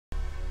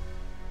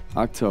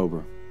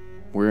October.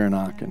 We're in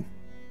Aachen.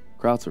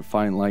 Krauts are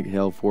fighting like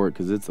hell for it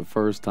because it's the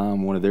first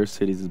time one of their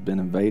cities has been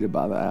invaded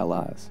by the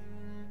Allies.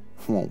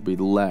 Won't be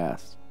the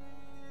last.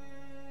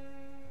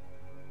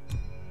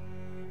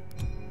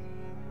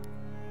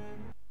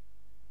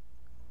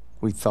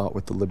 We thought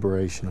with the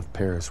liberation of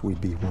Paris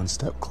we'd be one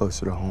step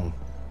closer to home.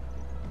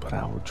 But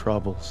our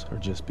troubles are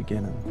just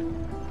beginning.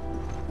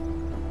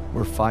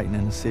 We're fighting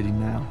in a city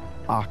now,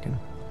 Aachen.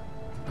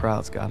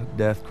 Krauts got a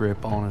death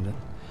grip on it, and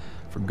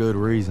for good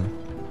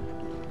reason.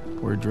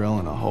 We're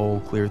drilling a hole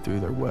clear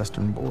through their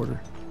western border.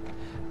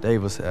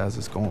 Davis has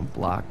us going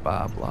block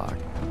by block,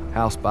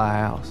 house by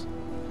house.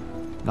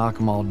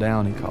 Knock 'em all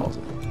down, he calls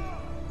it.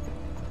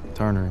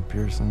 Turner and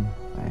Pearson,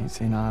 I ain't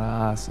seen eye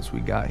to eye since we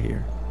got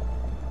here.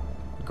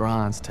 The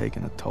grind's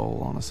taking a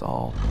toll on us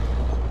all.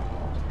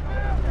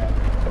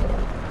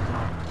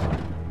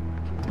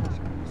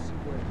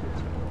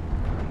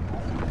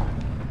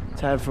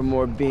 Time for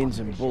more beans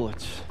and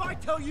bullets. If I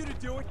tell you to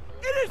do it,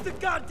 it is the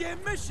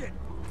goddamn mission!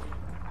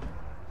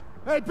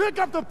 Hey, pick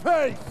up the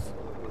pace!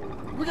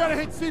 We gotta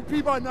hit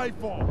CP by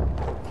nightfall.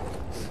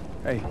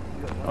 Hey,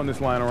 on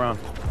this lying around.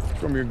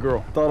 Show me your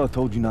girl. Thought I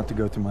told you not to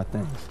go through my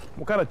things.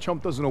 What kind of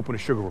chump doesn't open a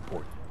sugar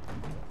report?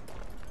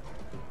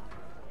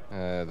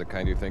 The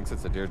kind who thinks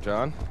it's a Dear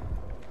John.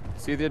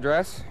 See the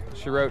address?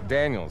 She wrote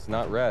Daniels,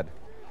 not Red.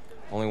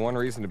 Only one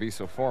reason to be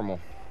so formal.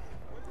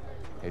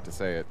 Hate to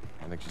say it,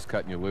 I think she's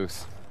cutting you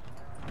loose.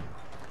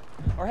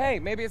 Or hey,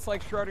 maybe it's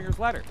like Schrodinger's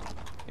letter.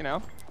 You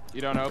know,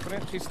 you don't open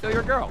it, she's still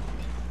your girl.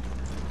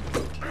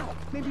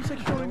 Maybe it's like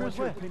Schrodinger's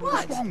letter.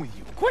 What's wrong with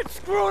you? Quit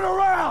screwing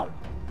around!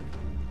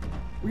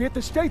 We hit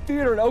the State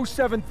Theater at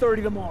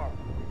 07:30 tomorrow.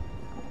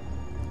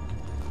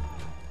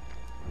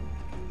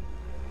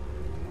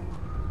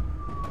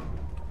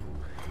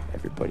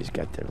 Everybody's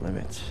got their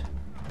limits.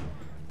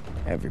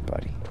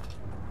 Everybody.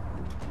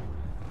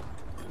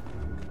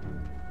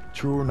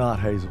 True or not,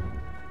 Hazel,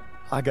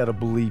 I gotta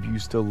believe you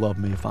still love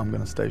me if I'm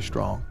gonna stay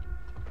strong.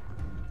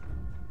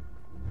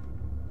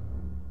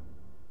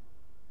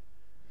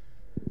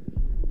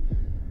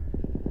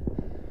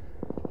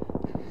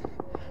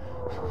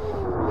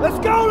 Let's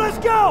go, let's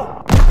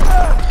go!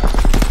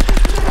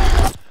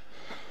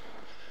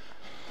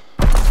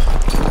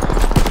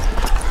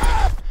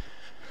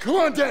 Come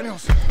on,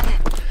 Daniels!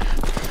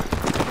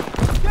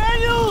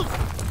 Daniels!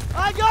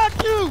 I got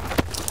you!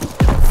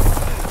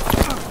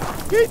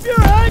 Keep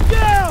your head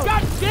down!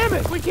 God damn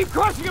it! We keep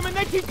crushing them and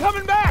they keep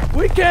coming back!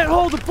 We can't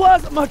hold the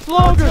plaza much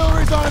longer!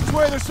 Artillery's on its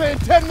way, they're saying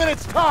 10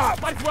 minutes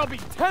top! Might as well be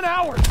 10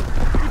 hours!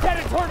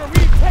 Lieutenant Turner, we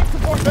need tank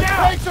support The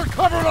now! tanks are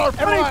covering our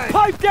Everybody flank!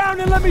 pipe down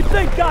and let me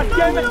think,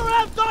 goddammit! We don't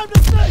have time to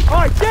think!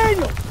 Alright,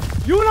 Daniel!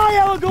 You and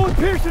I will go with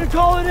Pearson and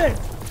call it in!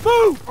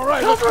 Move!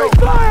 Alright, Covering let's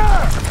go!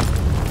 fire!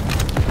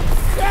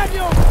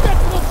 Daniel, get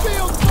to the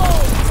field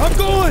zone! I'm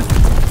going!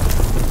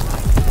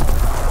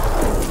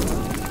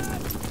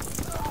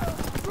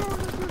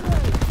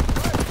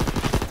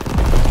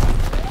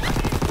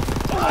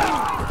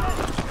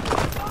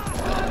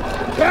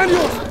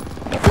 Daniels!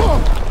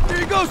 Here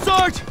you go,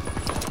 Sarge!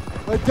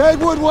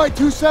 Deadwood White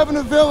 27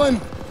 to Villain.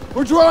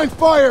 We're drawing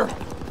fire.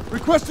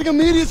 Requesting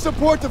immediate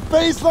support to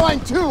phase line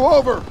 2,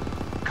 over.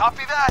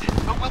 Copy that,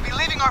 but we'll be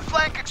leaving our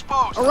flank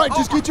exposed. All right,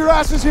 just get your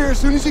asses here as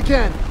soon as you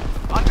can.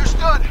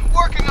 Understood.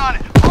 Working on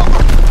it.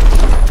 Over.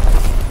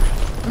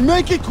 And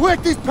make it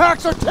quick, these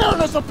packs are tearing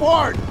us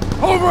apart.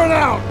 Over and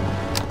out.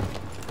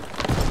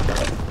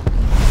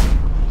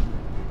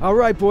 All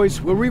right,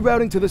 boys, we're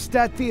rerouting to the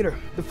Stat Theater.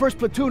 The first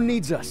platoon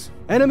needs us.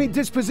 Enemy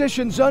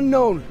dispositions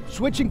unknown.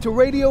 Switching to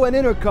radio and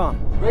intercom.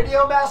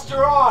 Radio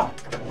master on!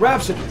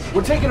 Rapson,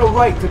 we're taking a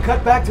right to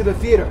cut back to the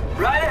theater.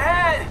 Right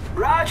ahead!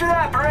 Roger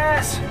that,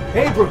 Perez!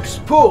 Abrams,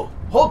 Poole,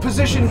 hold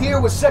position here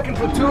with 2nd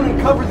platoon and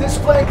cover this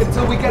flank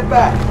until we get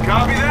back.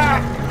 Copy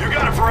that! You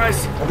got it,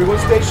 Perez! Everyone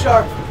stay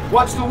sharp.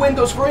 Watch the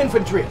windows for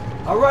infantry.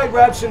 All right,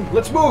 Rapson,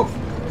 let's move.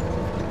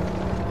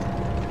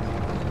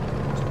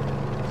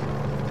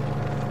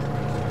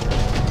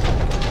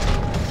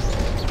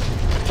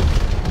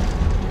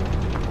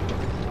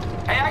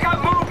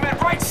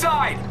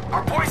 Side.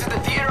 Our boys at the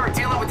theater are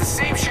dealing with the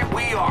same shit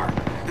we are.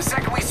 The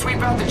second we sweep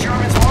out the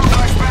Germans, we'll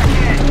rush back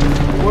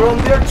in. We're on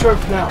their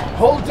turf now.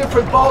 Whole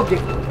different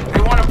ballgame.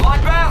 They want a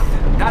bloodbath?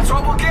 That's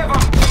what we'll give them.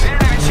 They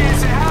don't have a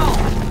chance in hell.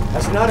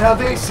 That's not how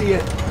they see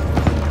it.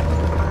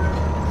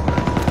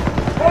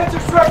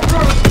 Panzer strike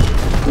through.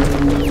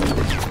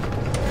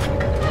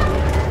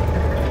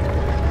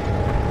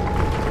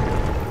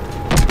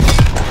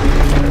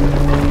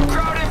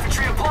 Kraut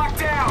infantry are blocked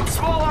down.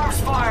 Small arms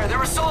fire.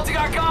 They're assaulting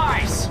our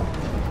guys.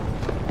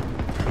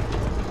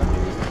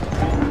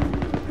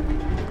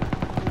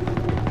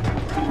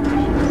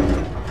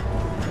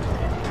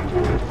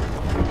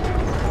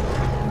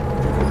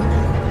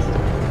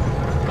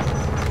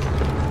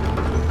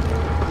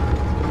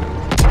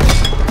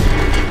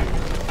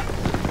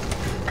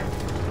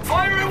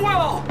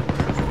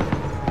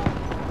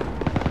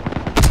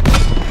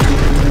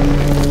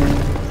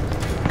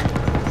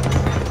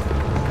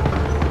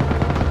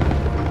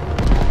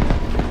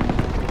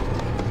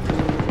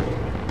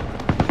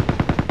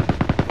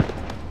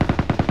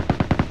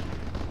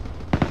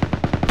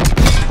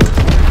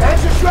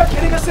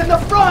 us in the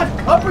front!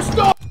 Upper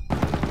store!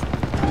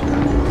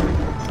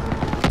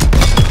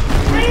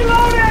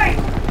 Reloading!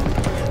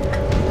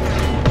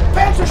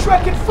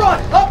 Panzerschreck in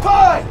front! Up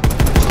high!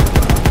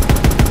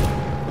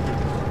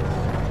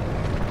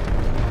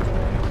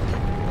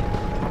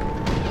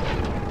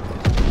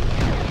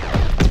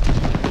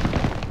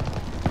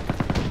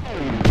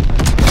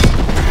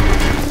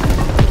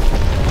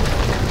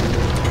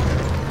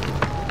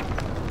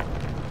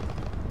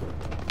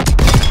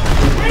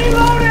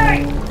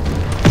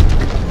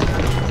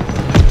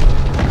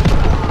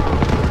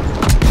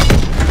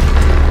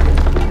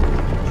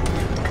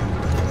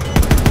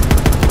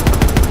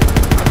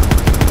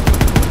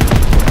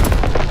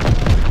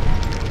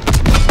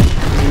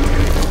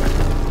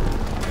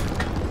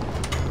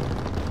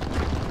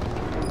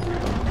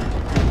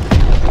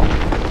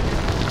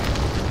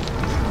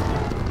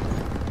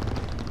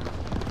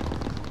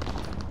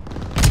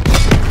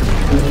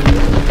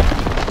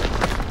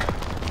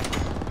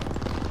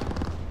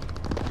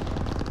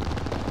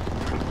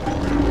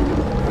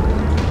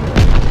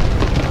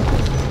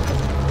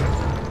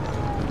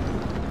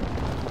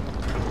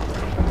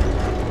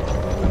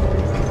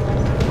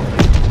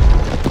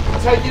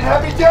 Taking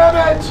heavy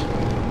damage!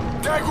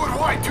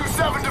 WWII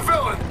 27 to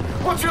Villain.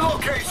 What's your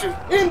location?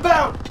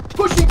 Inbound!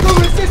 Pushing through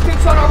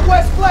resistance on our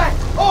west flank!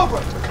 Over!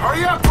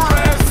 Hurry up,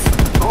 Perez!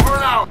 Over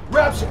and out!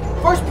 Rapson,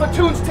 first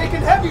platoon's taking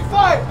heavy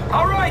fire!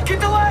 Alright,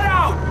 get the lead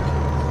out!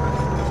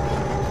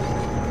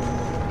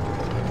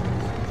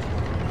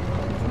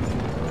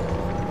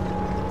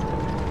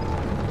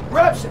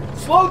 Rapson,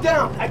 slow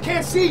down! I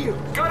can't see you!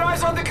 Got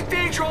eyes on the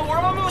cathedral, we're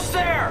almost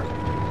there!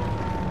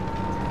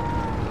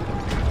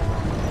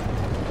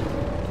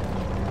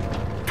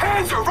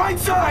 Panzer, right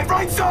side,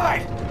 right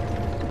side!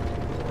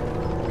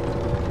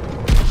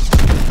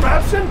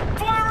 Rapson?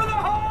 Fire in the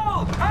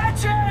hole!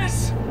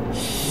 Hatches!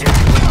 Shit!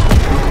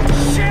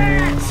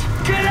 Shit!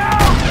 Get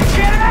out!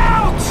 Get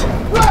out!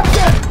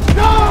 Rapson!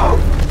 No!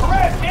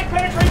 Perez, can't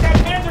penetrate that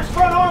Panzer's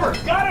front armor.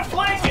 Gotta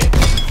flank it.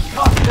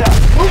 Copy that.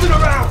 Moving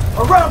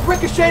around! Around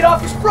ricocheted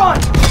off his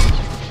front!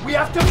 We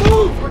have to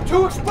move! We're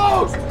too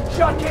exposed!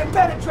 Shot can't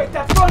penetrate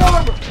that front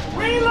armor!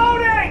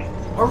 Reloading!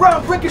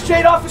 Around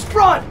ricocheted off his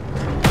front!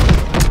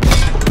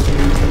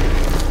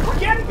 We're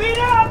getting beat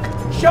up!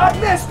 Shot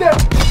missed him!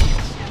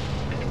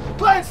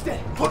 Glanced it!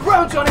 Put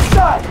rounds on his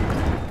side!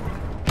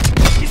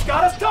 He's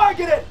got us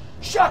targeted!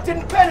 Shot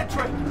didn't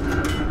penetrate!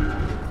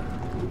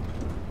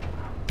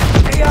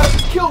 Stay out of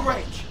his kill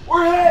range!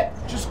 We're hit!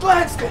 Just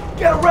glanced it!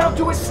 Get around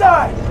to his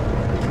side!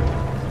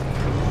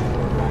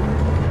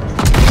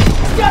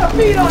 He's got a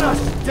beat on us!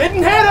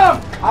 Didn't hit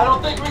him! I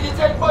don't think we can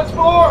take much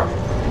more!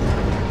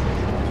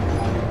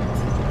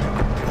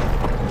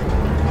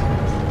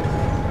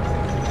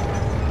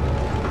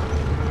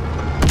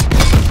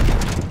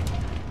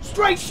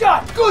 Straight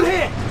shot! Good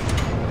hit!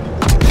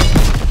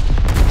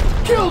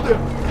 Killed him!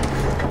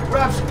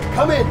 Rapson,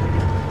 come in!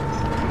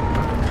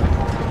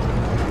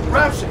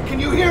 Rapson, can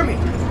you hear me?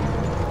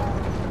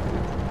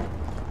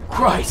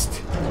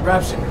 Christ!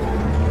 Rapson,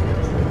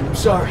 I'm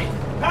sorry.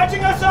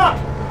 Patching us up!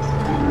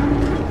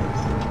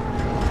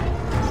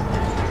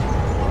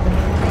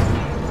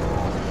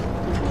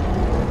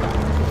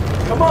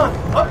 Come on,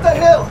 up the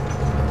hill!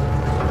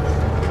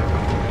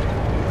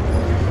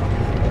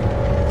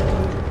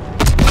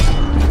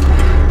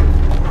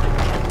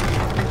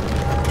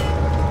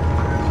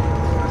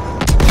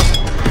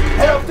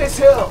 Head up this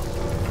hill!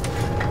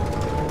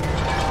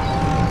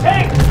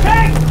 Tank!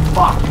 Tank!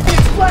 Fuck!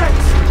 It's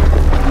flanks!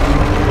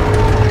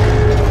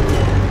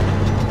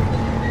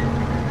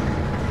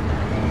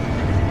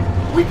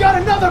 We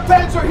got another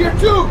Panzer here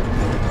too!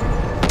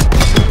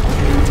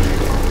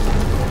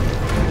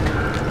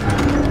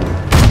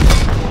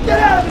 Get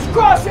out of his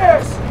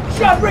crosshairs!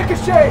 Shot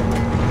ricochet!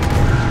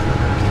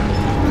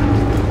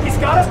 He's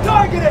got us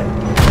targeted!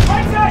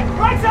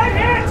 Right side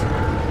hit!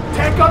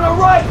 Tank on our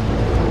right!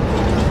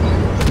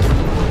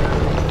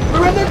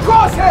 We're in their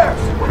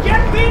crosshairs! We're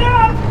getting beat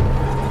up!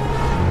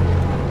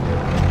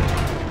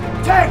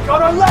 Tank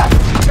on our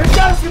left! They've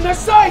got us in their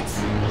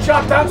sights!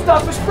 Shot bounced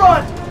off his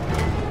front!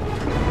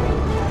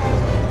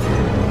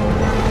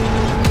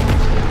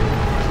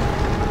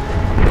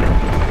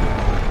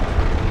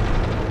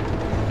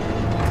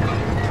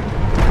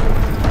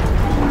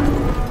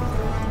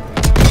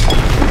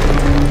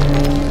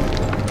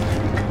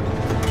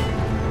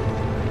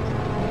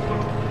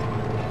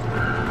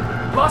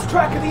 Lost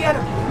track of the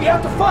enemy. We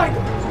have to find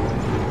him.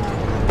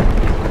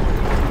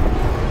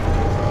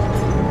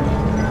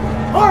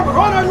 Armor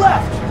on our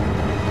left.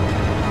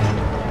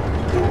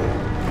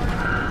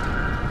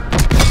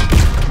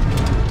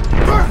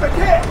 Perfect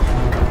hit.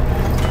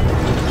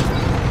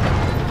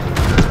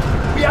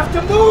 We have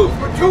to move.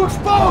 We're too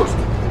exposed.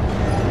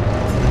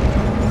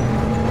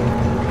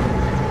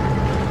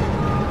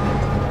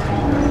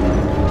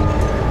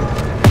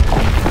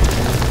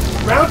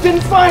 Round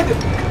didn't find him.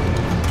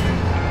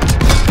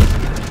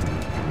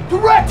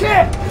 Direct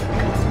hit!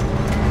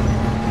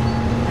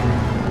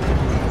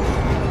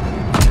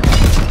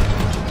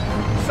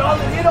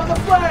 Solid hit on the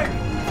flank!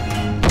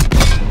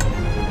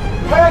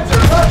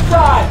 Panzer, left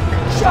side!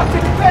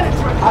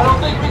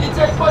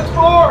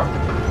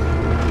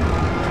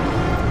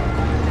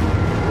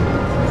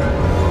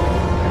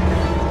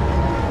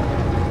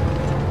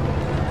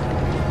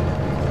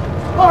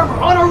 Armor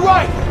on our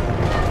right!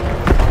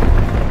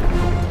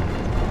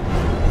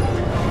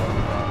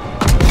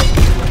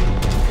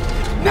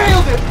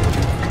 Nailed it!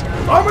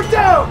 Armor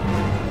down!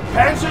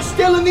 Panzer's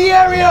still in the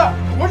area!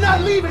 We're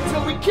not leaving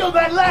till we kill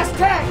that last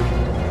tank!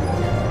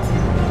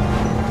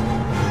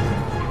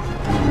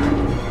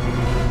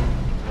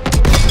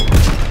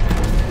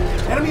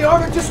 Enemy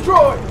armor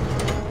destroyed!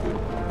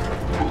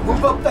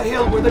 Move up the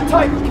hill where the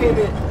Tiger came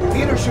in.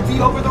 Theater should be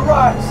over the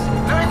rise.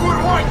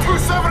 Dagwood White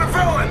 27 to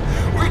Villain!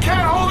 We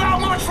can't hold out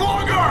much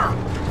longer!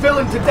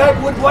 Villain to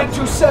Dagwood White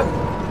 27.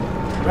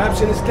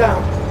 Rabson is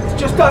down. It's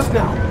just us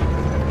now.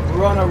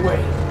 We're on our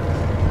way.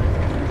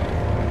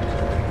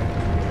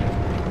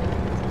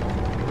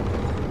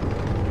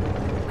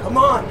 Come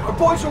on, our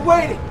boys are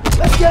waiting.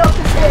 Let's get up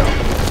this hill.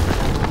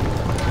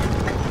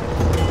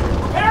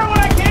 Repair what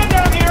I can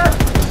down here!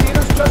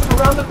 Theater's just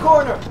around the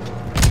corner.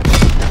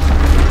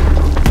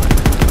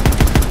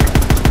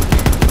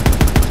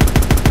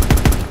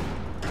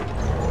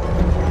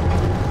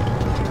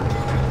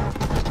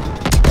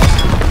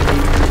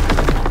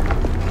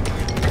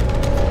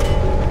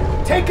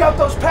 Take out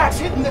those packs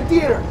hitting the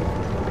theater!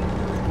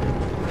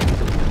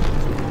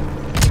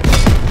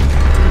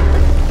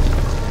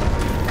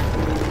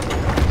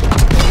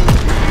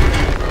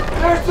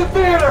 There's the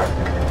theater!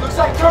 Looks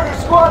like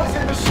Turner's squad is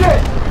in the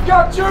shit!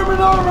 Got German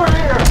armor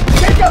here!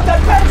 Take out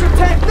that Panzer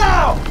tank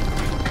now!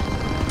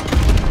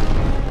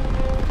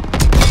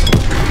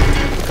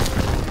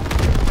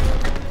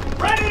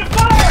 Ready to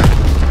fire!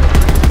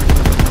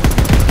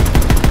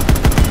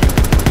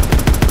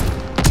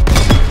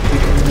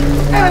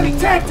 Enemy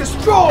tank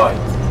destroyed!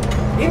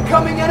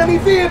 Incoming enemy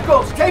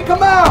vehicles! Take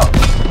them out!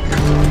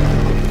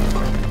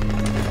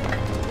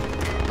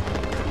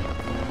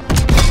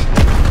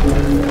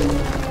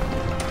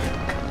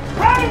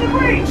 Right in the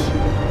breach!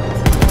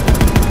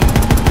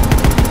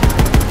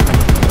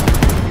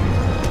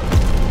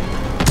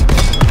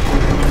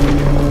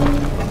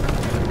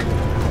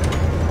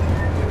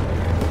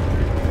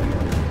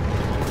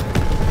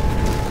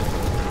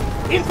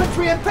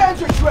 Infantry and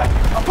Panzer Trek!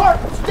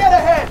 Apartments, dead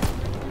ahead!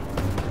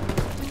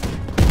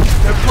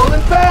 They're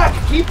pulling back!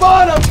 Keep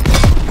on them!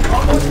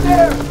 Almost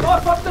there!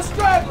 Off up the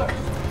stragglers!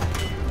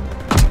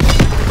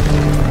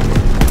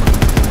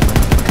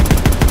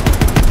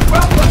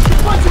 Krauts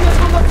is punching us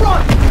from the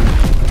front!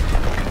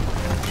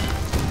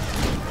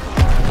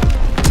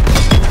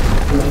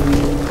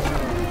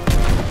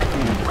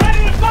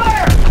 Ready to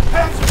fire!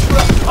 Panzer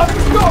Trek, up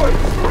the story!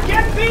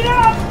 Get beat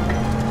up!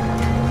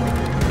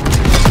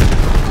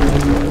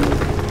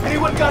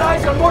 Anyone got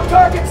eyes on more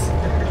targets?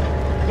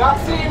 Not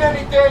seeing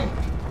anything.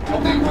 I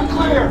think we're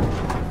clear.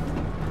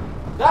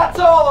 That's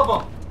all of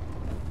them.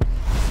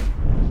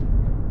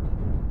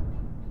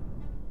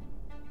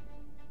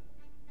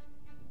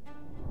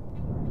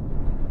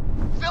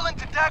 Villain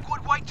to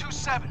Dagwood White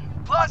 27.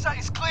 Plaza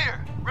is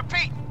clear.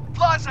 Repeat,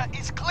 Plaza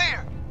is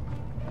clear.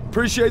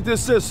 Appreciate the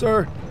assist,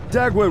 sir.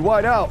 Dagwood,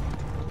 White out.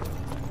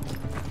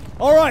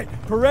 All right,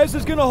 Perez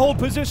is gonna hold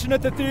position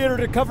at the theater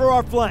to cover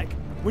our flank.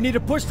 We need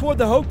to push toward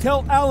the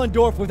Hotel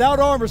Allendorf without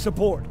armor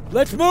support.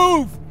 Let's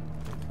move!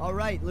 All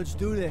right, let's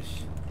do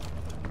this.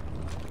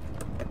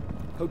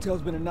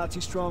 Hotel's been a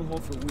Nazi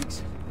stronghold for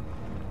weeks.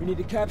 We need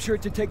to capture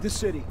it to take the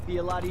city. Be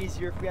a lot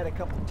easier if we had a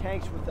couple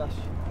tanks with us.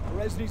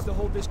 Perez needs to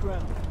hold this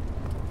ground.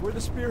 We're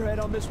the spearhead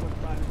on this one,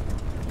 Private.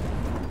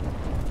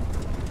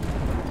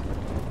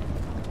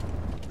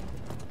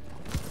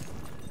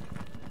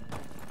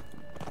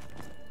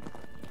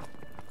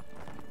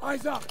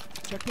 Eyes up!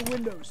 Check the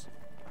windows.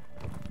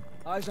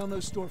 Eyes on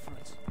those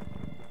storefronts.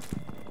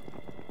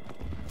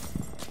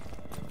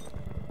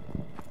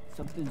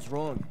 Something's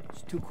wrong.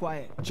 It's too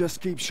quiet.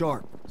 Just keep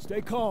sharp.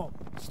 Stay calm.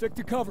 Stick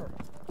to cover.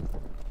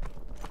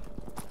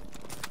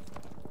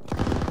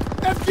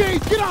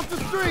 FG, get off the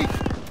street!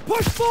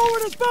 Push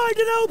forward and find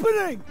an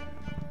opening!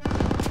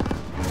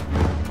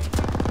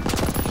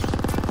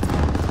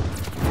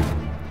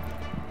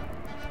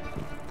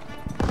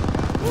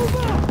 Move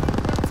up!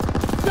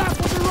 Stop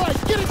on the right,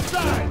 get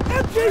inside!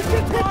 MG,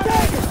 get the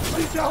dagger!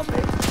 Please help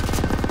me!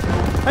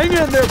 Hang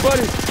in there,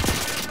 buddy.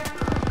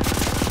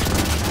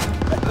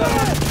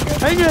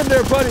 Hang in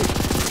there, buddy.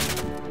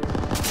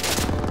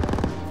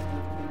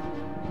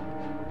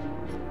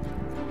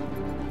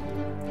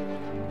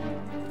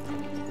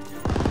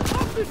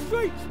 Off the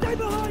street! Stay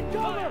behind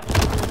cover!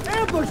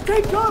 Ambush!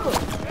 Take cover!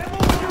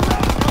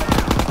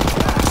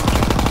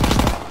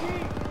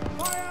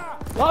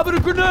 Lobbing a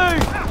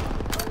grenade!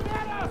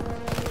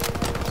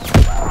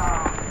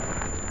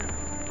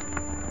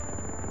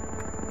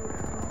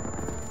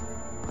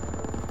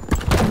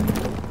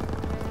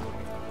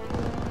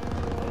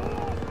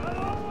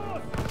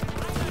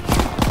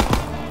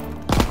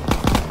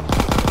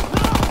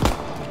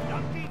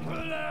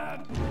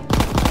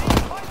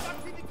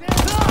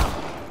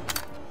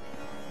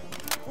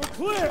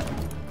 Clear!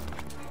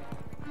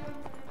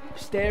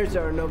 Stairs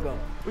are a no-go.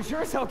 We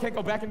sure as hell can't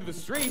go back into the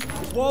street.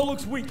 This wall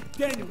looks weak.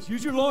 Daniels,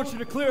 use your launcher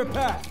to clear a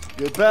path.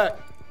 Get back.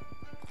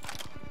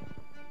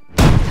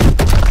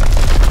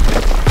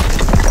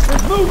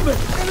 There's movement!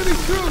 Enemy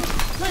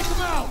troops! Take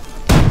them out!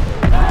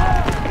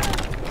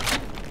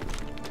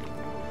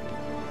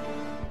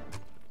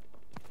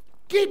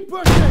 Keep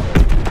pushing!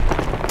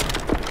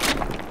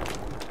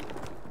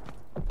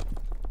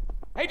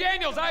 Hey,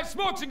 Daniels, I have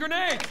smokes and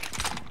grenades!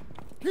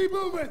 Keep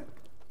moving!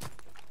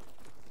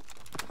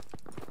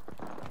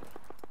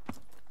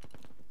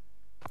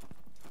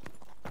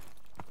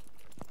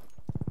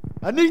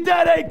 I need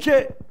that aid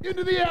kit!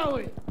 Into the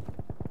alley!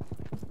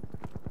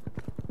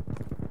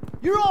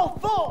 You're all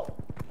full!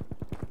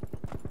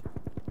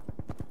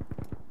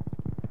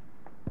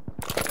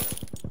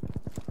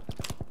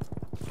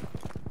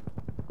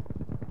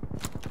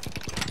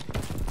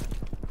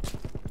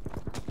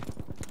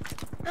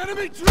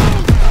 Enemy troops!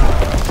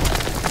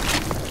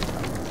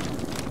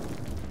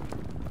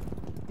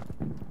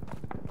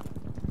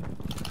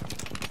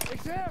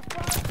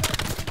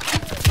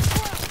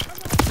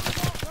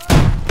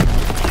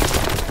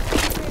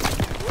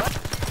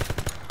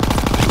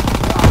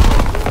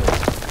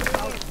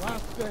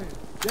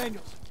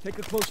 Daniels, take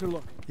a closer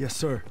look. Yes,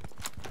 sir.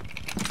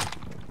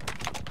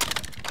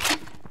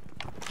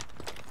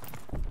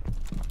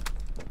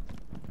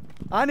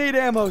 I need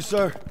ammo,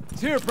 sir.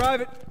 It's here,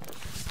 Private.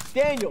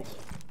 Daniels,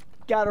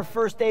 got her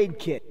first aid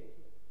kit.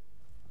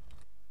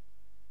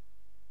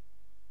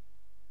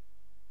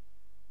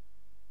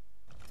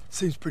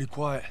 Seems pretty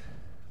quiet,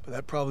 but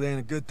that probably ain't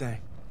a good thing.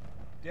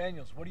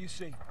 Daniels, what do you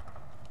see?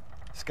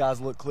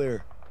 Skies look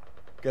clear.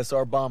 Guess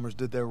our bombers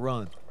did their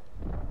run.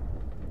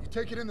 You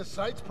taking in the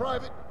sights,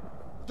 Private?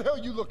 What the hell are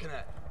you looking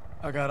at?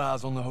 I got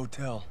eyes on the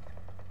hotel.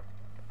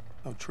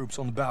 No troops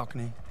on the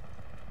balcony.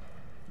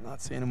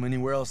 Not seeing them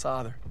anywhere else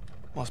either.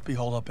 Must be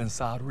holed up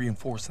inside,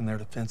 reinforcing their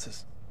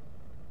defenses.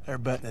 They're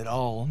betting it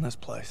all on this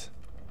place.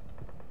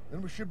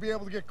 Then we should be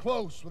able to get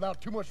close without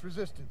too much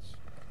resistance.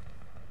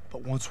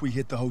 But once we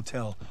hit the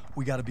hotel,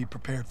 we gotta be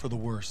prepared for the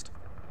worst.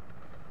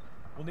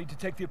 We'll need to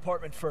take the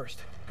apartment first.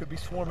 Could be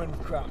swarming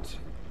with Krauts.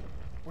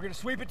 We're gonna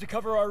sweep it to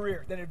cover our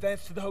rear, then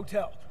advance to the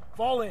hotel.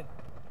 Fall in.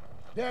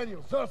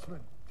 Daniel, Zussman,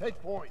 take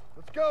point.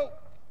 Let's go!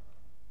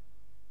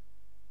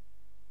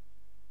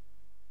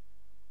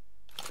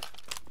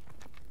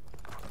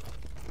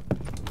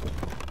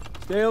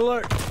 Stay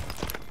alert.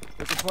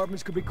 Those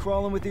apartments could be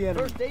crawling with the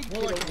enemy. First aid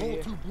More kit like a over whole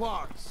here. 2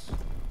 blocks.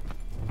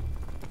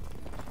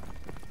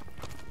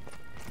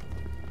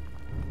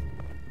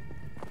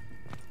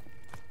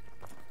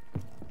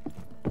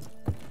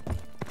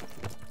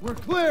 We're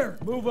clear!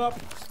 Move up,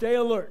 stay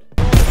alert.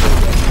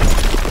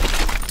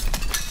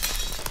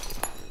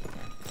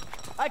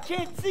 I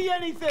can't see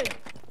anything!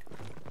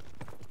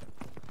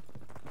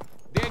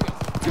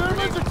 Daniels,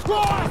 Germans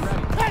across!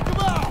 Take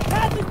them out!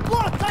 Passage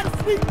block! Gotta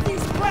sweep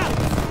these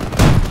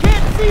Krauts!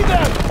 Can't see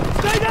them!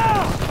 Stay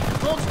down!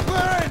 Folks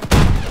clearing!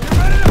 Get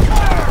ready to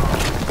fire!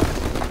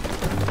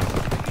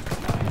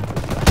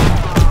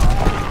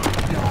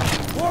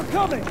 More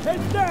coming!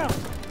 Heads down!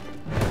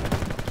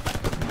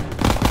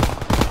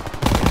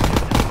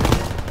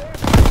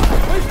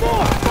 There's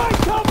more! Find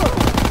cover!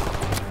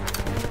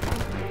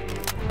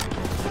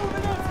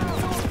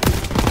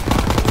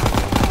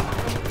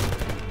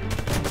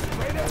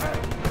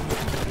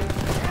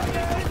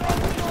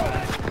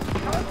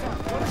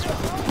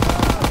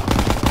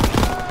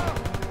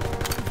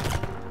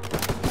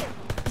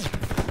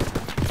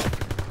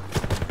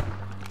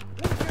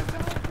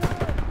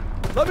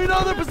 Let me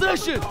know their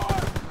position!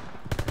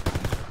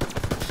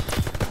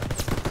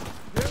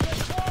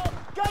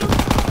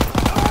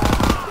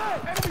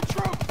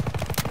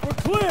 We're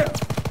clear!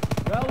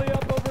 Rally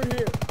up over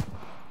here.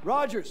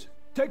 Rogers,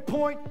 take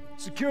point,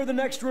 secure the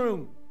next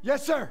room.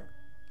 Yes, sir!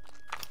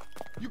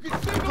 You can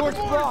signal Door's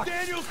the mortars, blocked.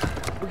 Daniels!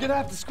 We're gonna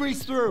have to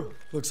squeeze through.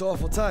 Looks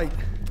awful tight.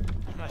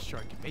 I'm not sure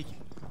I can make it.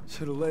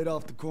 Should have laid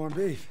off the corned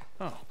beef.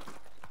 Oh,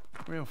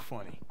 real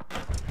funny.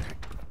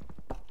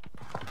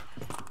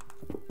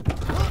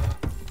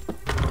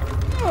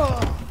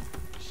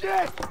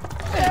 Shit!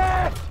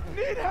 Shit!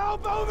 Need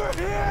help over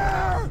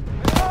here!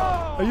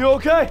 Are you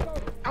okay?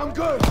 I'm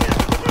good!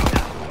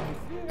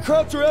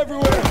 Krauts are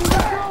everywhere!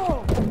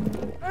 Go!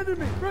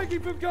 Enemy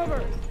breaking from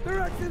cover! They're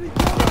exiting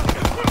cover!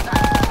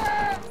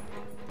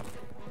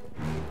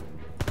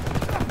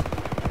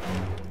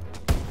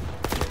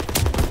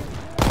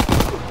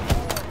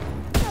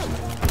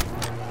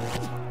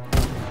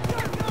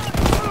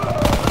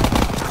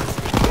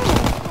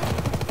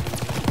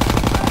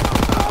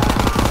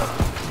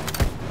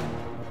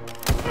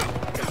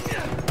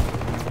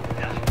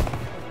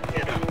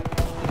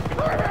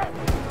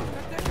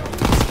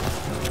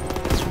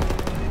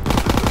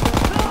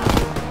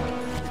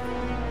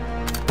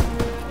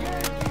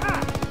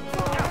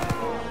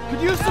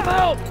 Could use some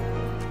help!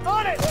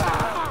 On it!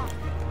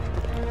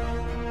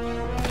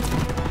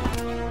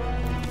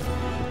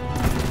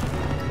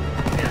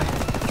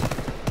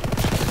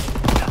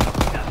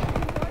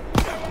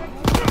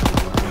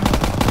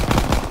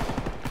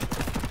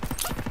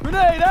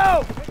 Grenade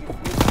out!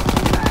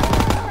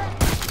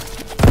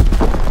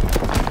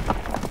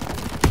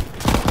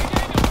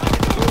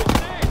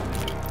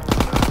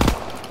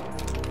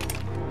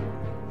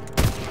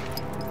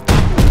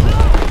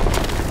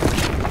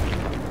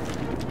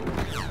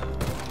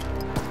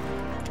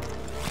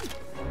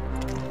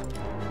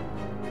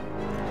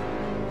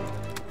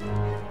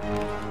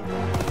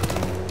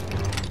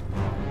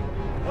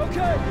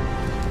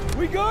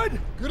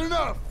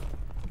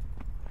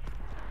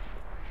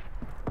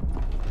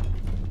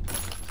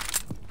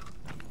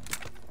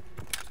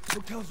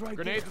 Hotel's right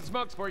Grenades there. and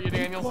smokes for you,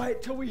 Daniels. Be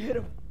quiet till we hit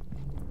him.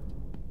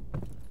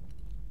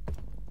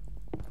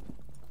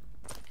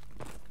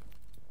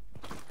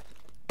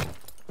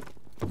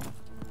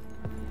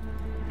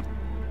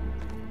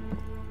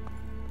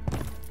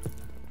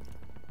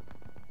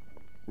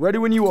 Ready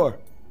when you are.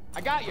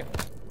 I got you.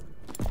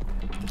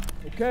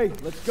 Okay,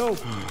 let's go.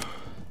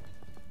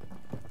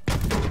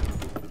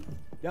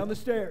 Down the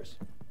stairs.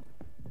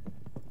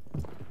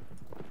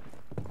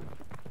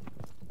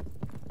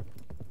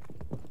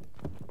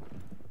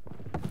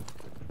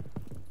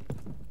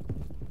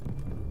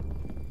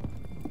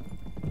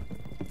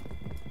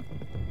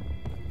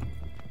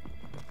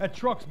 That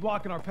truck's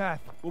blocking our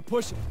path. We'll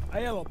push it.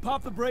 Aiello,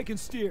 pop the brake and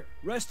steer.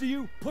 Rest of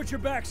you, put your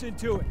backs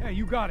into it. Hey,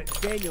 you got it.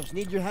 Daniels,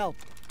 need your help.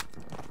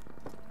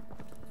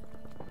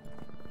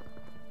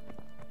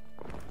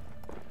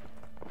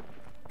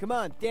 Come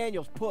on,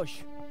 Daniels,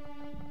 push.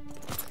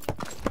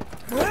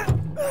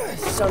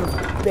 Son of a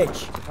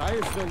bitch.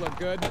 Tires still look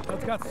good.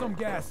 That's got some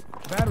gas.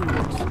 Battery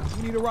works.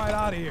 We need a ride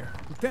out of here.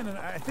 Lieutenant,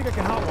 I think I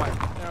can hotwire.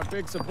 Yeah,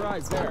 big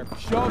surprise there.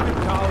 Shove it,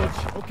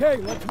 college. Okay,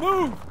 let's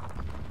move!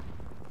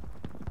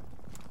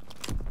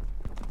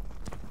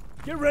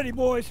 Get ready,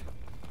 boys.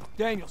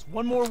 Daniels,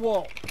 one more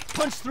wall.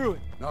 Punch through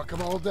it. Knock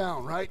them all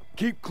down, right?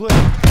 Keep clear.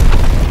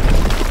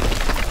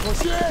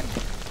 Push in!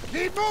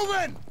 Keep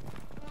moving!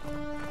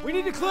 We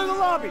need to clear the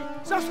lobby.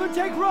 Sussman,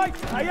 take right.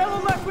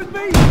 Aiello left with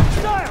me.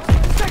 Stiles,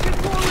 second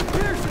floor with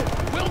Pearson.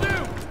 Will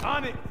do.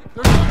 On it.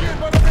 They're coming in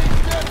by the main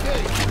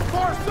staircase!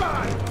 Far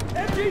side!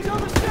 MG's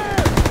on the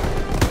stairs.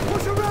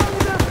 Push around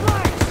with their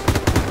flanks.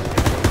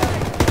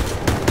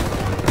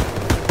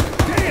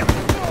 Damn!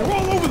 They're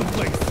all over the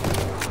place.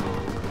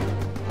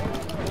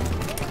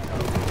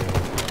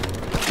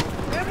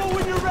 Ammo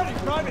when you're ready,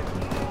 Private.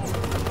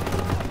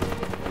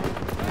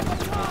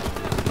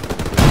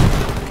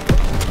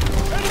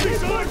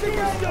 Enemies pushing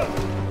at us.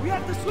 We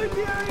have to sweep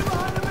the area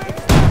behind the main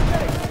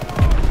staircase.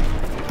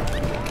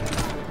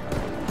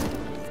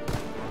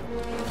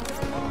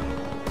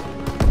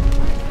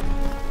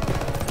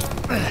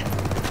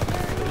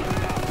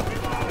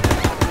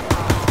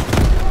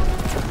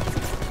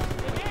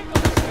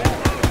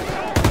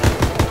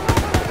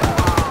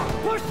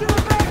 Push to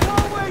the back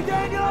hallway,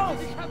 Daniels!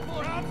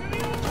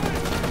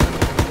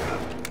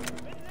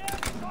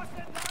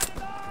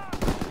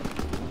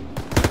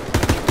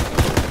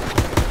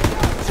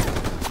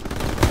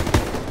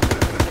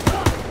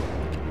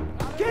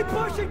 Keep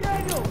pushing,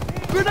 Daniel!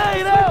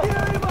 Grenade out! The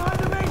area behind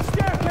the main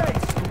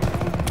staircase!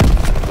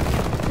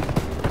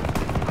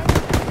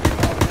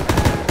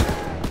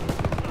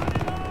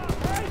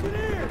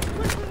 Engineers,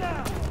 quickly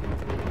now!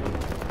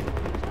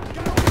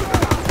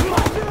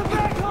 Push to the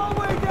back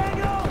hallway,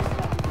 Daniel!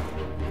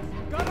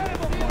 Got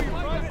ammo for you,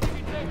 Private!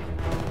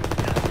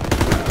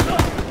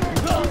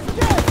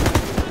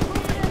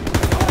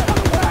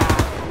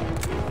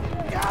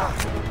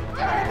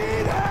 I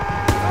need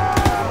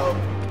help!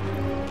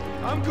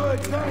 I'm good,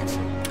 thanks.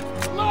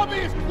 Lobby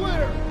is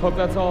clear! Hope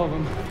that's all of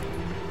them.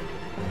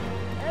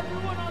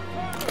 Everyone on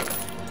target!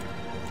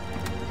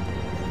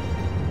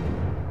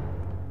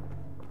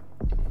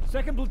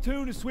 Second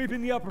platoon is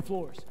sweeping the upper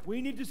floors.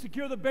 We need to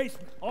secure the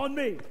basement. On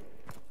me!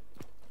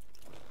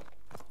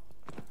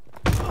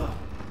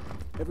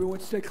 Everyone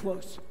stay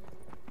close.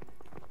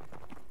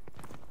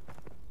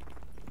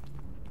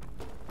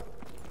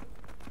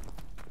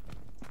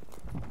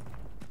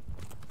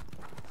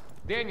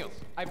 Daniels,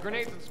 I have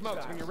grenades and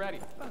smokes when you're ready.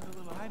 Found a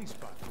little hiding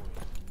spot for you.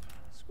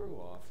 Screw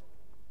off.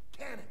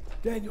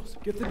 Daniels,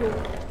 get the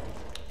door.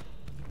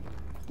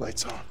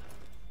 Lights on.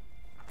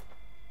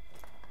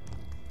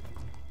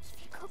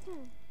 Wir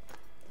gucken.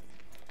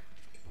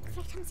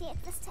 Vielleicht haben sie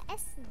etwas zu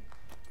essen.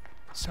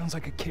 Sounds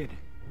like a kid.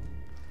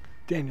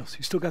 Daniels,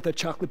 you still got that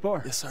chocolate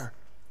bar? Yes, sir.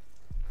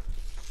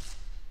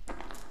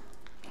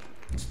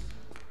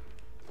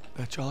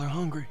 Bet y'all are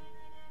hungry.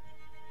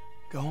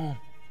 Go home.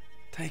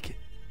 Take it.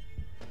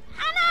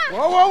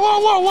 Whoa, whoa, whoa,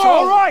 whoa, whoa! It's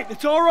all right!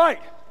 It's all right!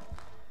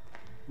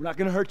 We're not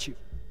gonna hurt you.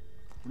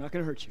 We're not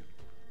gonna hurt you.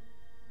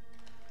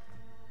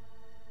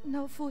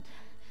 No food.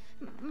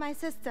 My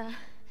sister.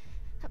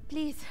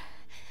 Please.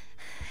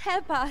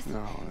 Help us.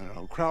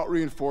 No. Kraut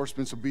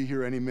reinforcements will be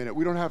here any minute.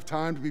 We don't have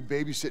time to be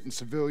babysitting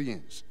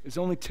civilians. There's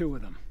only 2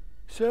 of them.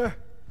 Sir,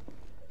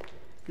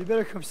 you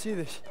better come see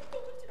this.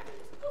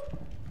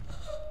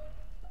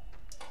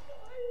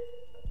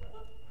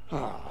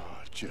 Oh,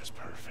 just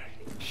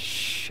perfect.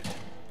 Shit.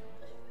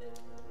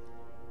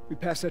 We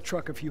passed that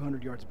truck a few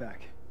hundred yards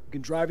back. We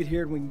can drive it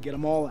here and we can get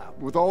them all out.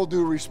 With all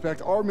due respect,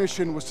 our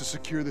mission was to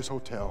secure this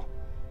hotel.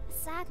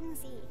 Sagen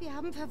Sie. Wir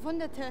haben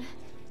Verwundete.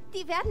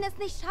 Die werden es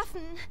nicht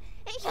schaffen.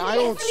 Ich I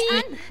don't lese sie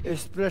an.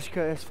 Ich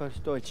spreche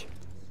etwas Deutsch.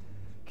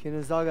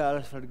 Keine Sorge,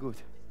 alles wird gut.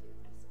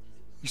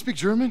 You speak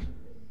German?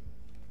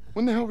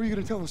 When the hell were you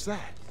gonna tell us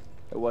that?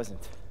 It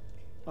wasn't.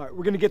 All right,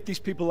 we're gonna get these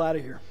people out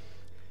of here.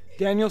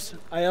 Daniels,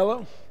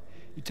 Aiello,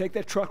 you take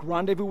that truck,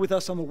 rendezvous with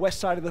us on the west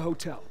side of the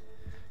hotel.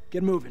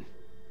 Get moving.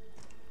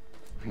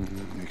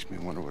 Makes me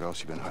wonder what else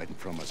you've been hiding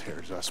from us,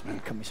 Herr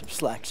Zussman. Cut me some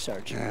slack,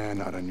 Sergeant.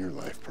 Not on your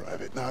life,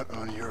 Private. Not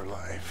on your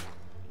life.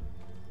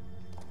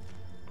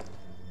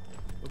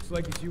 Looks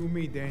like it's you and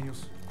me,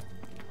 Daniels.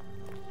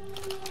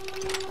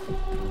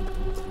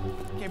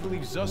 Can't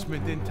believe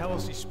Zussman didn't tell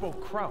us he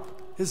spoke Kraut.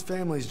 His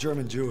family's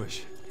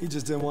German-Jewish. He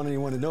just didn't want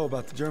anyone to know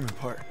about the German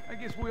part. I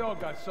guess we all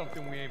got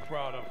something we ain't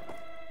proud of.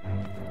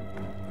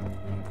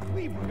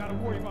 Leave, we gotta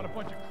worry about a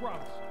bunch of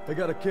Krauts. They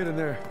got a kid in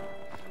there.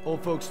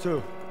 Old folks,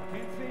 too.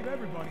 Can't save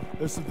everybody.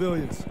 They're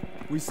civilians.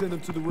 We send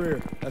them to the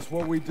rear. That's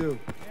what we do.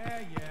 Yeah.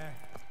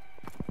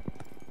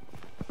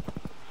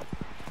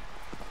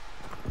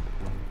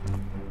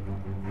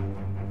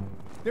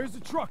 There's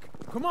the truck.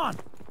 Come on.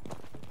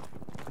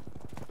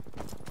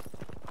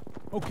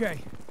 Okay,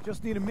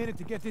 just need a minute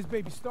to get this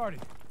baby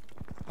started.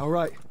 All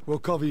right, we'll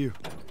cover you.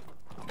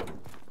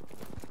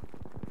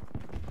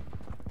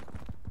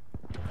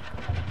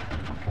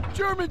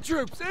 German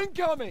troops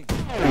incoming!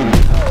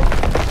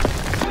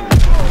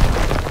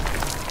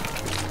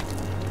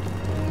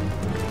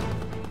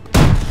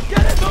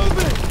 Get it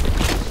moving!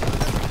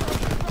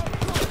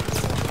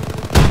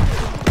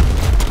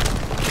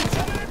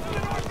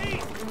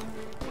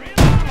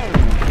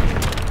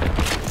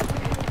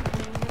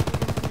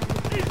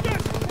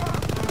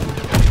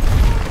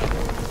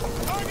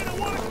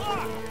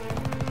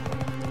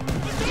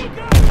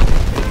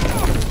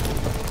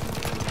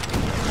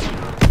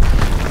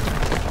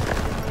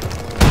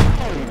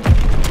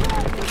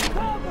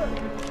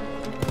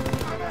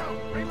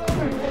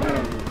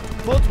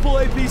 Multiple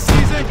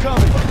APCs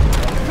incoming!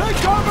 Take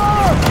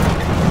cover!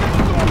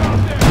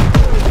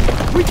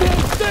 We can't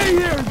stay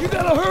here! You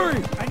gotta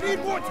hurry! I need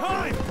more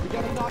time! We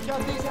gotta knock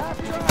out these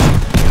half-tracks!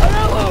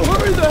 Hello!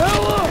 Hurry the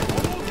hell up!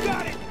 Almost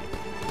got it!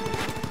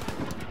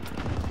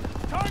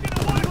 Target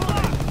at 1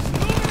 o'clock!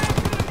 Moving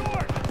after the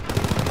north!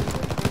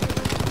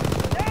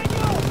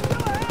 Daniel!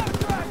 Still a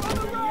half-track on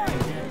the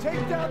right!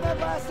 Take down that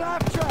last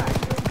half-track!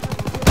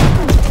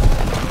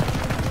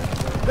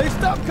 They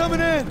stopped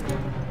coming in!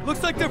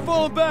 Looks like they're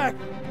falling back!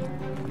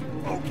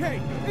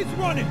 Okay, it's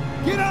running!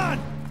 Get on!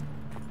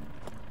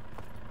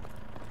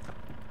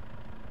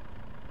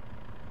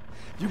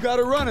 You got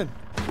it running.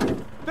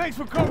 Thanks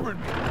for covering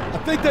me. I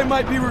think they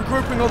might be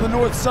regrouping on the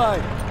north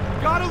side.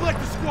 Gotta let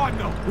the squad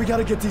know. We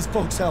gotta get these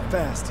folks out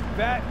fast.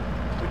 That,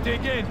 but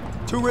dig in.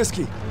 Too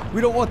risky.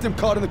 We don't want them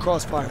caught in the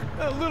crossfire.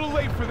 A little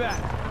late for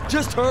that.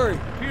 Just hurry.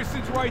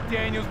 Pearson's right,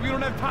 Daniels. We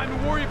don't have time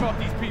to worry about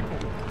these people.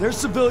 They're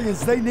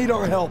civilians. They need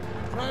our help.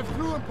 Drive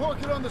through and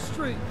park it on the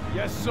street.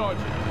 Yes,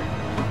 Sergeant.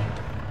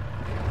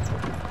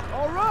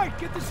 All right,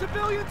 get the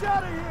civilians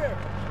out of here!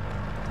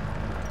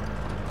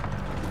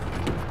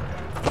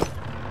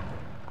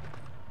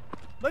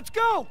 Let's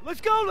go!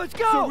 Let's go! Let's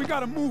go! So we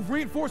gotta move.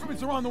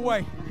 Reinforcements are on the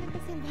way.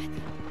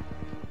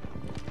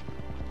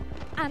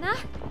 Anna?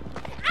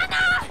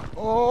 Anna!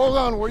 Oh, hold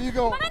on. Where you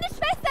going? Meine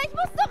Schwester, ich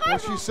muss zurück!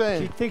 What's she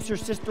saying? She thinks her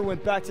sister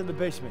went back to the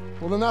basement.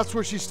 Well, then that's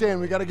where she's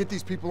staying. We gotta get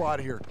these people out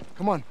of here.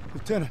 Come on.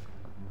 Lieutenant,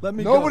 let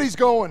me go. Nobody's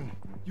going.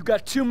 You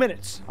got 2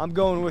 minutes. I'm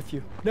going with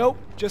you. Nope,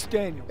 just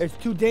Daniel. It's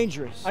too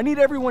dangerous. I need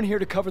everyone here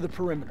to cover the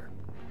perimeter.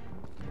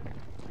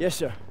 Yes,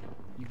 sir.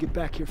 You get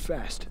back here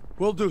fast.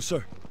 Will do,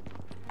 sir.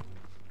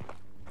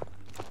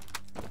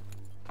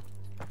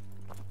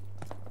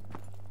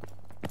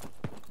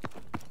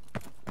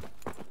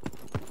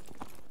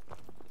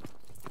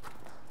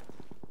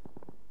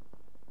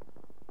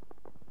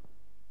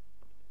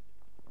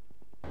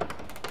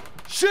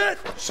 Shit!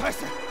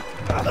 Scheiße!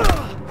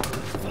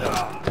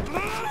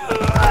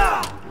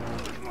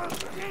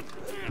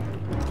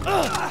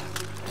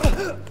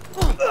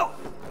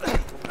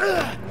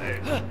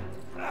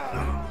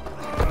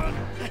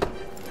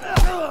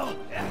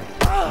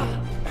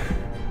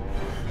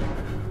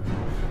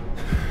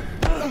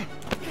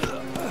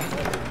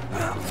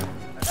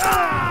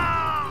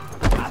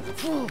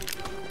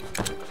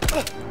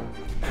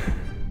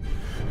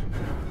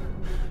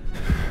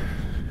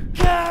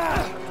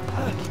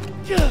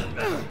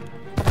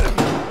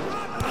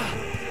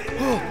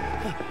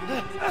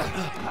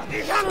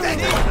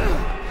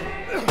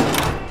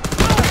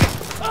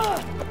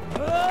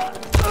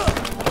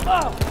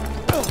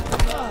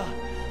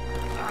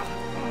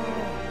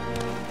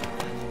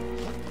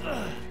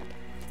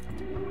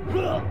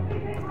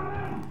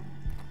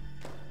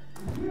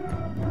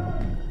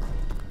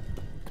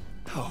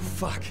 Oh,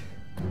 fuck.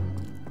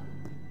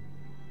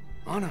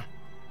 Anna.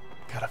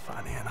 Gotta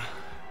find Anna.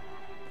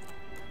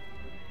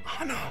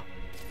 Anna,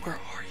 where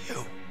are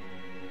you?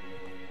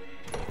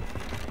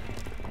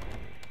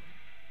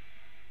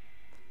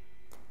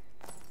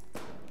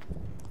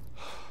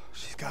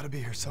 She's gotta be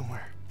here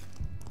somewhere.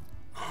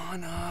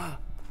 Anna.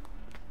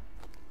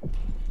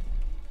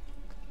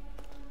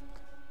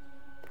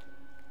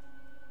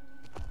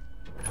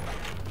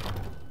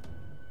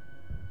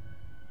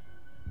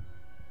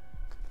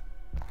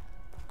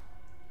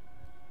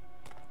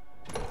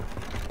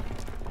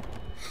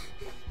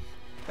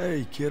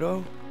 Hey,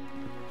 kiddo.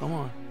 Come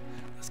on.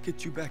 Let's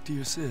get you back to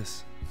your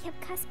sis. Ich hab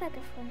Kasper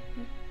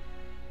gefunden.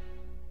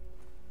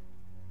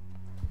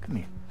 Come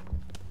here.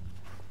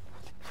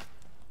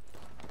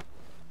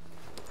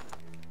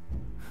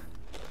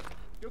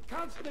 Du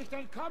kannst nicht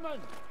entkommen!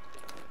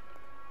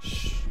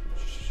 Shh.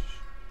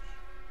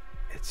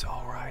 It's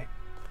all right.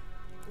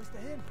 Wo ist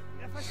der hin?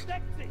 Er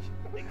versteckt sich.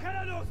 Den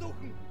Keller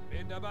durchsuchen.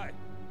 Bin dabei.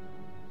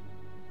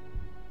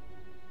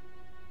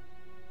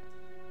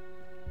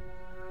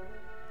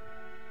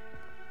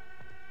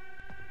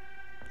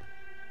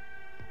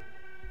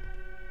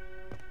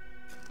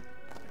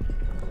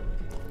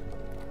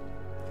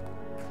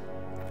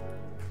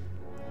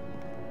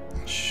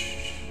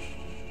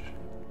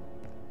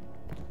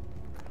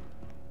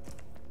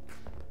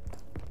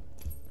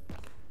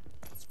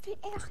 Ich will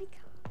Erika.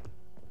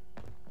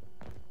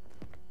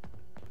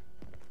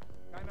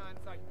 Keine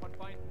Anzeichen von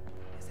Feinden.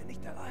 Wir sind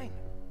nicht allein.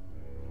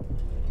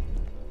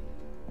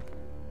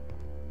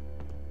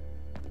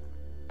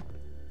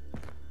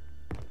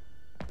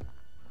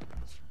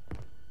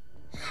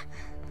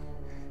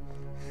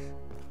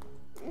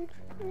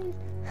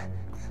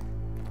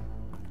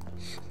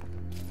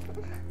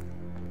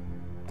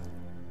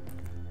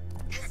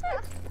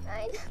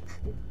 Nein.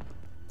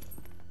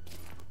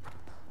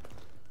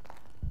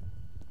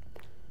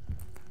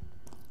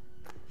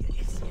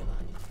 Hier ist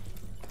jemand.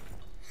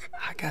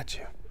 I got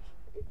you.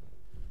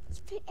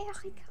 Ich will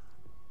Erika.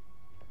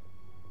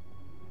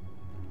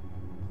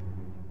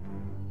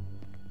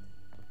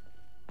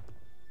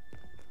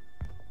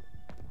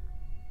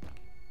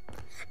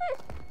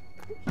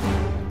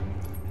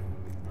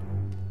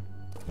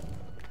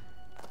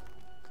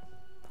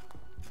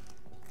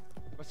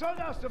 Was soll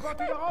das? Sofort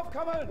wieder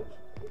raufkommen!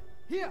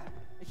 Hier,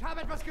 ich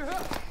habe etwas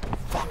gehört.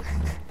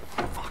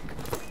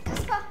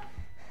 Kaspar!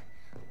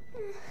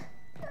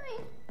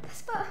 Nein,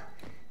 Kaspar!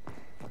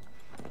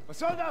 Was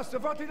soll das?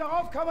 Sofort wieder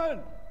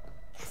raufkommen!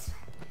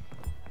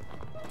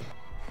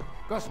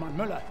 Gossmann,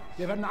 Müller,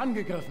 wir werden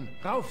angegriffen.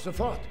 Rauf,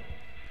 sofort!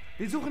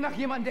 Wir suchen nach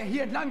jemandem, der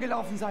hier entlang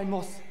gelaufen sein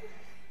muss.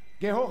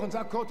 Geh hoch und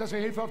sag Kurt, dass wir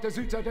Hilfe auf der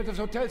Südseite des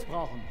Hotels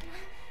brauchen.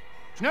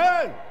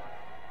 Schnell!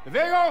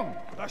 Bewegung!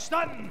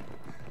 Verstanden!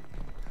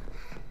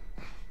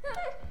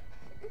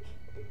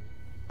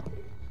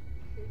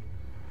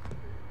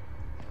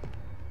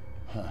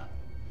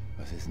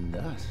 Was ist denn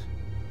das?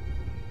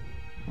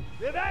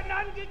 Wir werden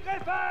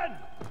angegriffen!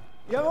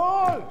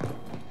 Jawohl!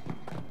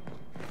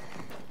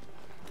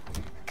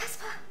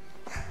 Kaspar!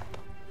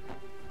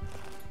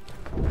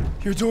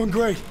 You're doing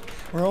great.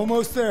 We're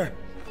almost there.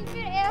 Ich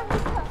will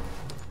Erika.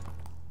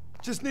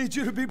 Just need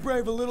you to be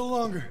brave a little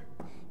longer.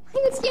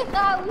 Bring uns hier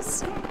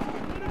raus.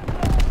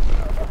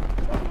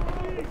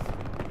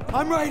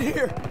 I'm right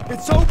here.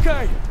 It's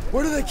okay.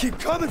 Where do they keep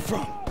coming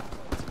from?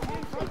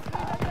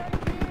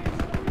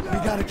 We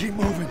gotta keep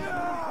moving.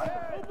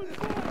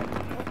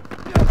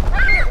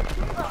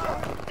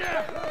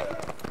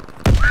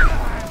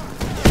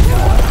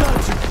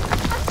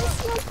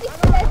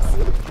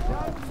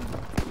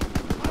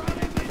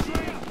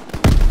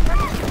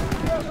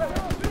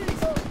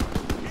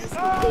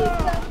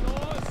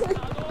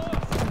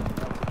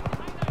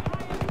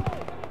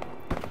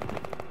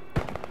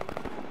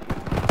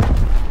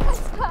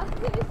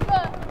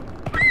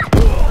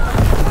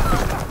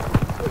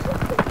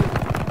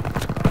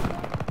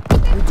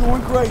 You're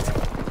doing great.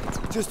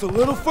 Just a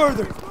little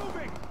further.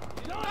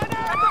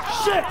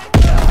 Shit!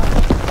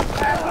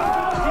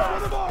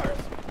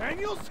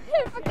 Daniels?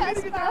 Hilfe, We need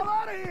to get the hell Kaspar!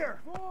 out of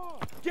here!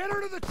 Get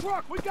her to the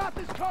truck. We got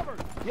this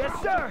covered. Yes,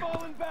 sir.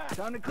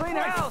 Time to clean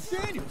house.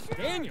 Daniels?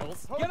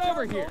 Daniels? Get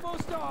over here.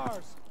 Almost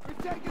ours. We're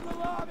taking the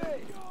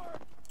lobby.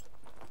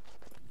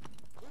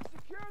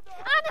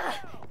 Anna!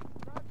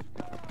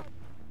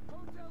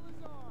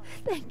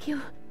 Thank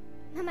you.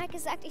 Mama hat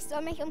gesagt, ich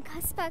soll mich um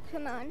Kaspar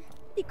kümmern.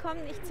 Die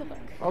kommen nicht zurück.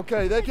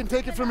 Okay, they can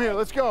take it from here.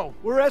 Let's go.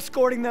 We're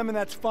escorting them and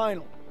that's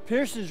final.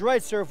 Pierce is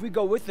right, sir. If we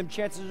go with them,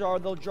 chances are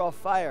they'll draw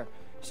fire.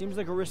 Seems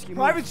like a risky move.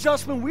 Private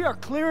Sussman, we are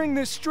clearing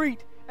this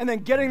street and then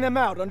getting them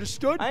out,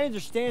 understood? I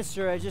understand,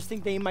 sir. I just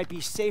think they might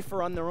be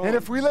safer on their own. And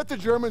if we let the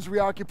Germans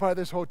reoccupy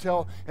this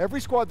hotel,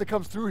 every squad that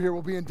comes through here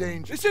will be in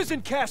danger. This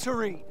isn't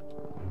Kasserine.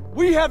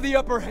 We have the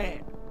upper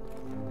hand.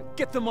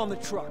 Get them on the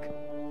truck.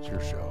 It's your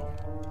show.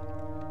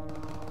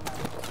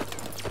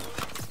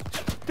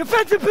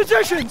 Defensive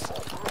positions!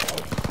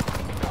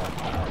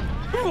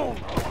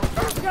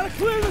 We gotta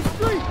clear the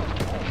street!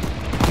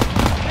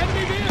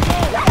 Enemy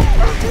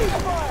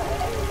vehicle!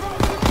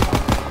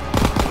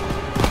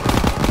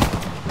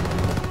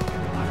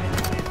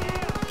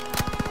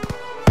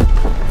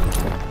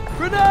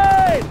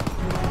 Grenade!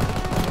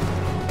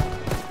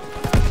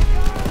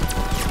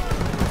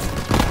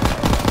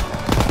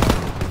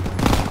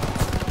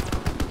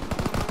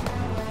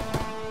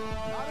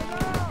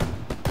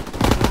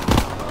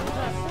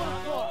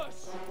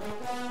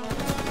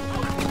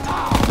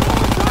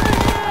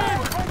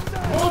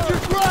 Hold your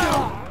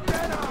ground.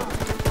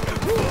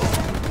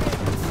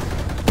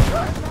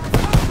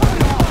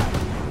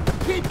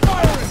 Keep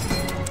firing.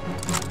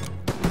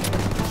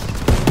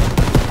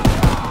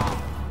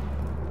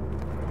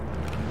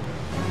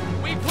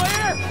 We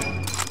clear?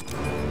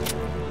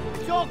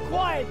 It's all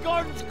quiet.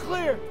 Garden's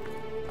clear.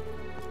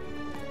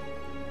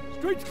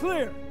 Street's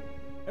clear.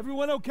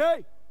 Everyone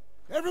okay?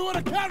 Everyone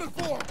accounted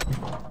for.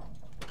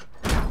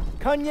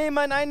 Kann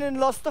jemand einen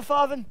Laster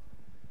fahren?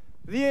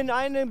 Wir in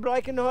einen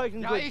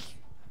Breckenhäusen. Ja,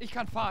 ich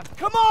kann fahren.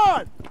 Come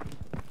on!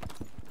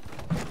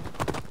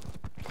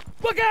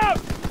 Look out!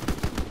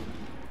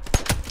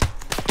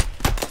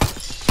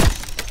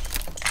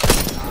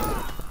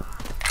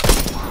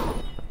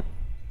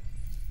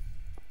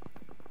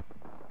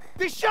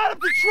 They shot up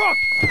the truck!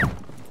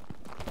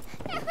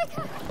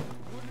 Erika!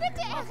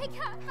 Bitte,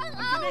 Erika! Hör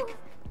auf!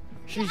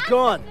 She's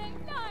gone.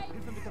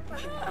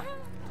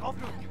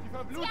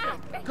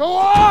 Go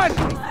on!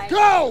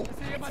 Go!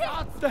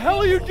 What the hell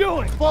are you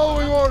doing?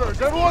 Following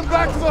orders. Everyone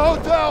back to the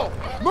hotel!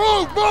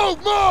 Move,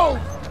 move, move!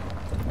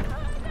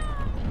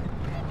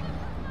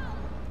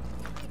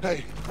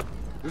 Hey,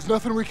 there's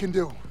nothing we can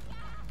do.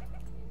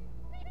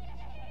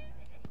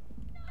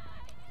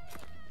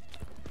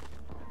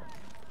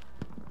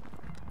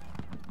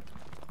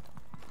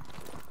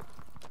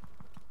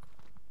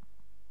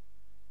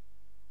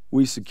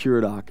 We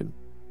secured Aachen,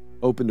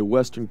 opened a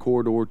western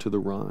corridor to the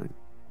Rhine.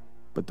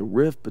 But the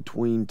rift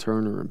between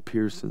Turner and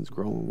Pearson's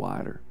growing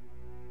wider.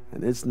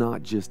 And it's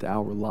not just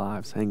our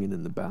lives hanging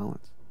in the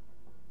balance.